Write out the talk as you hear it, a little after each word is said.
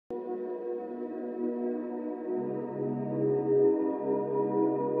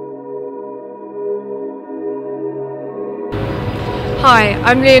Hi,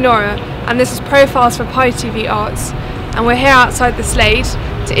 I'm Leonora and this is Profiles for Pi TV Arts, and we're here outside the Slade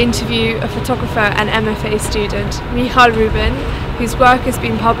to interview a photographer and MFA student, Michal Rubin, whose work has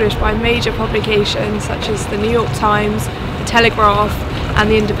been published by major publications such as the New York Times, the Telegraph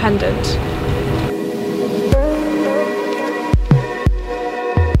and the Independent.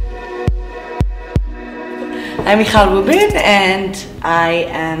 I'm Michal Rubin and I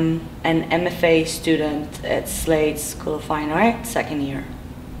am an MFA student at Slade School of Fine Art, second year,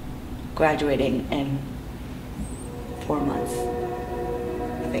 graduating in 4 months,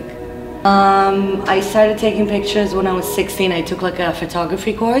 I think. I started taking pictures when I was 16. I took like a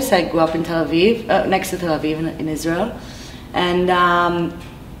photography course. I grew up in Tel Aviv, next to Tel Aviv in Israel. And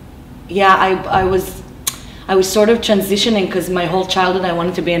yeah, I was sort of transitioning because my whole childhood I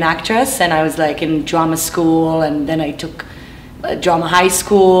wanted to be an actress, and I was like in drama school, and then I took drama high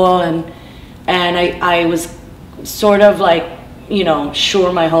school, and I was sort of like, you know,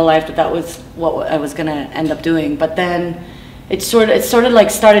 sure my whole life that was what I was gonna end up doing. But then it sort of like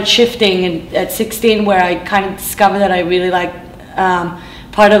started shifting at 16, where I kind of discovered that I really liked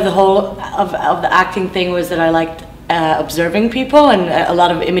part of the whole of the acting thing was that I liked observing people and a lot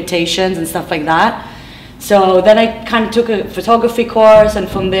of imitations and stuff like that. So then I kind of took a photography course, and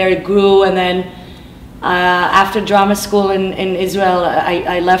from there it grew. And then after drama school in Israel,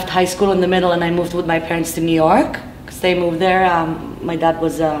 I left high school in the middle and I moved with my parents to New York because they moved there. My dad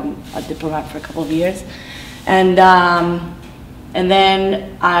was a diplomat for a couple of years. And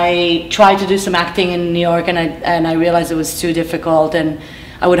then I tried to do some acting in New York, and I realized it was too difficult, and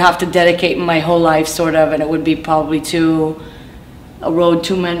I would have to dedicate my whole life sort of, and it would be probably a road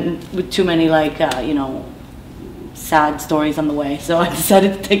with too many like, you know, sad stories on the way. So I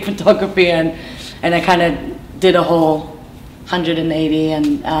decided to take photography, and I kind of did a whole 180,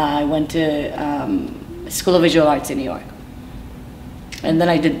 and I went to School of Visual Arts in New York. And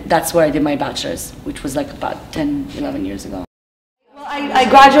then that's where I did my bachelor's, which was like about 10, 11 years ago. Well, I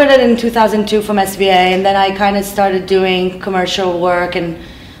graduated in 2002 from SVA, and then I kind of started doing commercial work and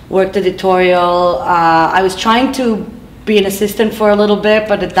worked editorial. I was trying to be an assistant for a little bit,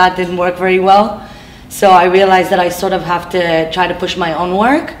 but that didn't work very well. So I realized that I sort of have to try to push my own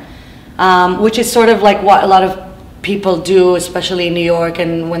work, which is sort of like what a lot of people do, especially in New York.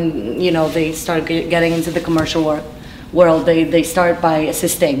 And when, you know, they start getting into the commercial world, they start by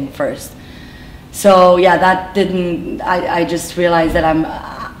assisting first. So yeah, that didn't, I just realized that I'm,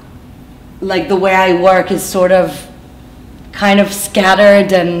 like the way I work is sort of kind of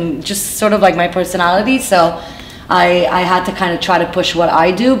scattered and just sort of like my personality. So I had to kind of try to push what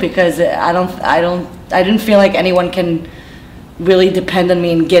I do, because I didn't feel like anyone can really depend on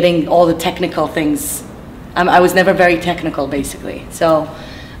me in getting all the technical things. I was never very technical, basically. So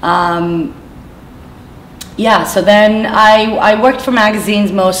yeah, so then I worked for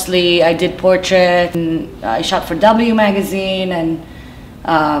magazines mostly. I did portrait, and I shot for W magazine and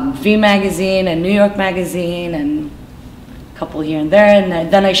V magazine and New York magazine and a couple here and there. And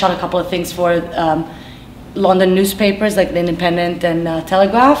then I shot a couple of things for London newspapers like the Independent and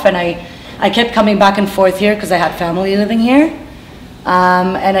Telegraph, and I kept coming back and forth here because I had family living here,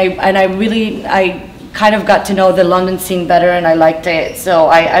 and I kind of got to know the London scene better, and I liked it. So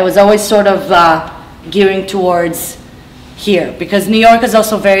I was always sort of gearing towards here, because New York is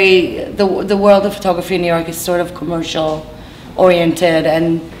also the world of photography in New York is sort of commercial oriented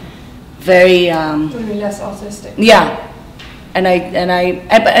and very less artistic. Yeah, and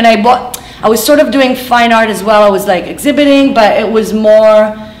I was sort of doing fine art as well. I was like exhibiting, but it was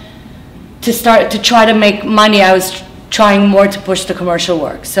more to try to make money. I was trying more to push the commercial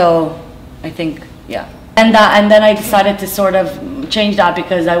work. So I think, yeah. And then I decided to sort of change that,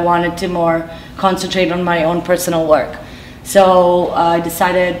 because I wanted to more concentrate on my own personal work. So I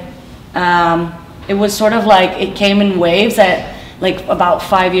decided, it was sort of like, it came in waves. Like about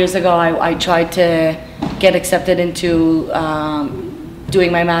 5 years ago, I tried to get accepted into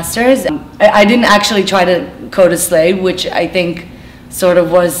doing my master's. I didn't actually try to go to Slade, which I think sort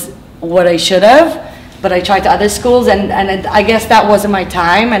of was what I should have, but I tried to other schools, and I guess that wasn't my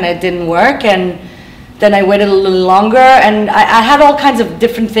time, and it didn't work. And then I waited a little longer, and I had all kinds of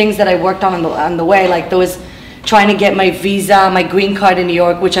different things that I worked on the way. Like there was trying to get my visa, my green card in New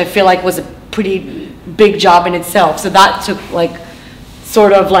York, which I feel like was a pretty big job in itself. So that took like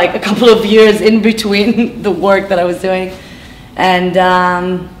sort of like a couple of years in between the work that I was doing. And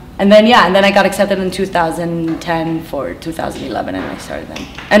then yeah, and then I got accepted in 2010 for 2011, and I started then.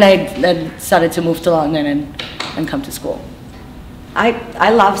 And I then started to move to London and come to school.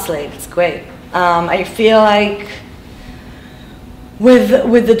 I love Slade. It's great. I feel like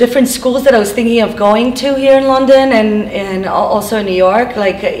with the different schools that I was thinking of going to here in London and also in New York,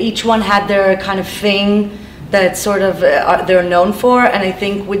 like each one had their kind of thing that sort of they're known for. And I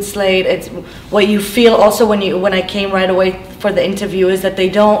think with Slade, it's what you feel also when I came right away for the interview is that they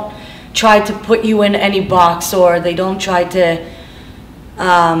don't try to put you in any box, or they don't try to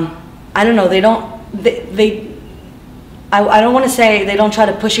I don't know, I don't want to say they don't try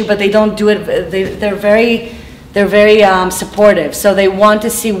to push you, but they don't do it. They're very supportive. So they want to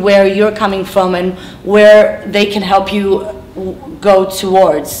see where you're coming from and where they can help you go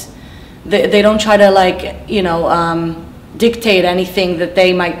towards. They don't try to, like, you know, dictate anything that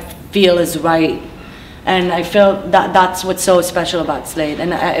they might feel is right. And I feel that that's what's so special about Slade.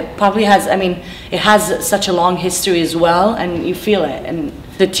 And it probably has, I mean, it has such a long history as well, and you feel it. And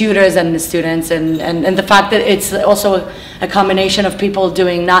the tutors and the students, and the fact that it's also a combination of people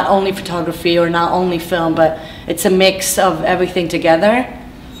doing not only photography or not only film, but it's a mix of everything together.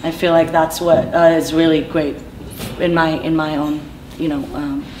 I feel like that's what is really great in my own, you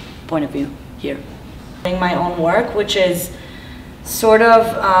know, point of view here. Doing my own work, which is sort of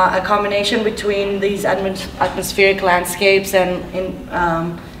a combination between these atmospheric landscapes and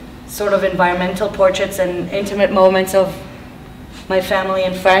sort of environmental portraits and intimate moments of my family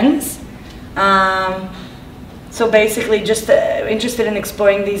and friends. So basically just interested in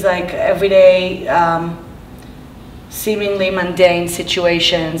exploring these like everyday, seemingly mundane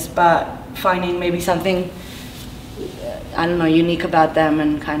situations, but finding maybe something, I don't know, unique about them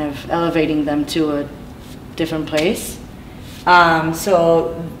and kind of elevating them to a different place.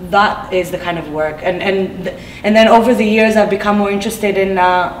 So that is the kind of work, and then over the years I've become more interested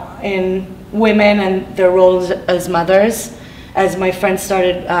in women and their roles as mothers, as my friends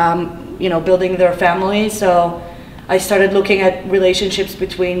started you know, building their families. So I started looking at relationships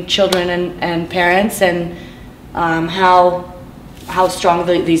between children and parents, and how strong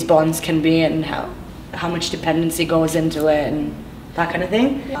these bonds can be, and how much dependency goes into it, and that kind of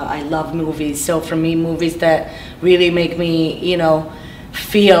thing. I love movies, so for me, movies that really make me, you know,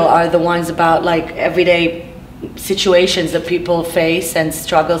 feel are the ones about like everyday situations that people face and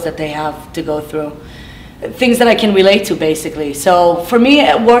struggles that they have to go through. Things that I can relate to, basically. So for me,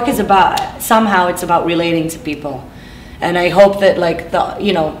 work is about, somehow it's about relating to people. And I hope that, like,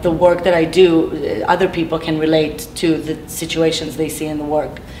 the work that I do, other people can relate to the situations they see in the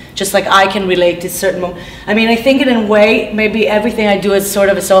work. Just like I can relate to certain I mean, I think in a way, maybe everything I do is sort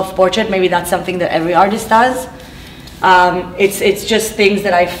of a self-portrait. Maybe that's something that every artist does. It's just things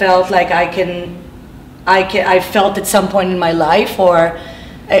that I felt like I felt at some point in my life, or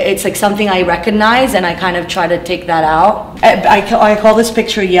it's like something I recognize, and I kind of try to take that out. I call this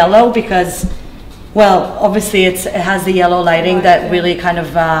picture yellow because, well, obviously it has the yellow lighting that really kind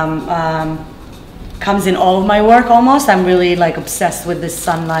of comes in all of my work almost. I'm really like obsessed with this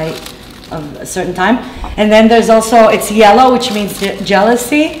sunlight of a certain time. And then there's also, it's yellow, which means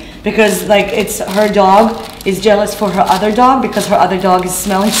jealousy, because like it's her dog is jealous for her other dog because her other dog is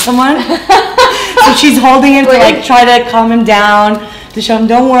smelling someone. So she's holding him to like try to calm him down, to show him,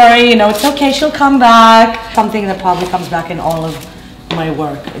 don't worry, you know, it's okay, she'll come back. Something that probably comes back in all of my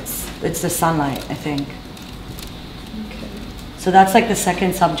work. It's the sunlight, I think. Okay. So that's like the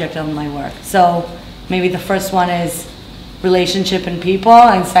second subject of my work. So maybe the first one is relationship and people,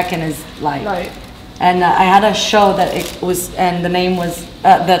 and second is light. Right. And I had a show that it was, and the name was,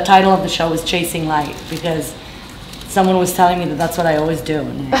 the title of the show was Chasing Light, because someone was telling me that that's what I always do.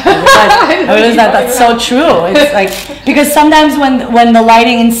 And I realized that that's so true. It's like, because sometimes when the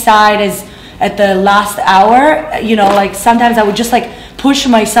lighting inside is at the last hour, you know, like sometimes I would just like push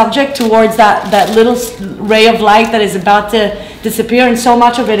my subject towards that little ray of light that is about to disappear, and so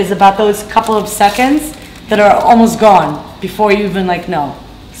much of it is about those couple of seconds that are almost gone before you even like know.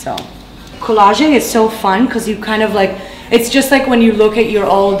 So collaging is so fun because you kind of like, it's just like when you look at your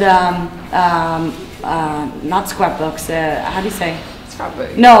old not scrapbooks, how do you say?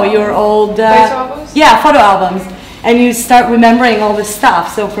 Scrapbook. No, your old photo albums? Yeah, photo albums. And you start remembering all this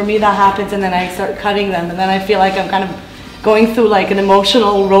stuff. So for me that happens, and then I start cutting them, and then I feel like I'm kind of going through like an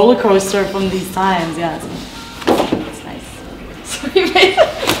emotional roller coaster from these times. Yeah, it's nice.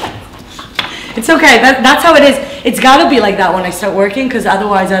 It's okay. That's how it is. It's got to be like that when I start working, because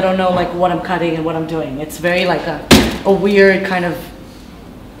otherwise I don't know like what I'm cutting and what I'm doing. It's very like a weird kind of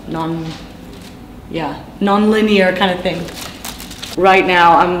non-linear kind of thing. Right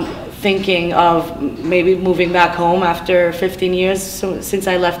now I'm thinking of maybe moving back home after 15 years since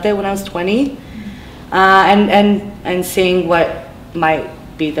I left it when I was 20, and seeing what might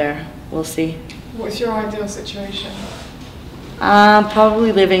be there. We'll see. What's your ideal situation?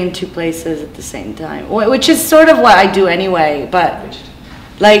 Probably living in two places at the same time, which is sort of what I do anyway, but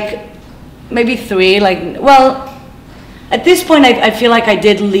like maybe three, like, well, at this point I feel like I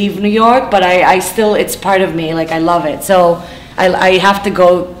did leave New York, but I still, it's part of me, like I love it. So I have to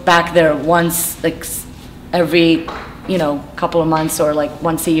go back there once, like every, you know, couple of months or like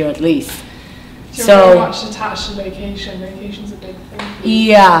once a year at least. So you're very much attached to location. Location's a big thing for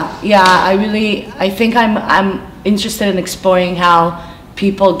you. Yeah, I think I'm interested in exploring how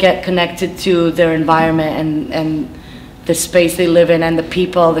people get connected to their environment and the space they live in and the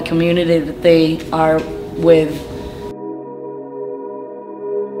people, the community that they are with.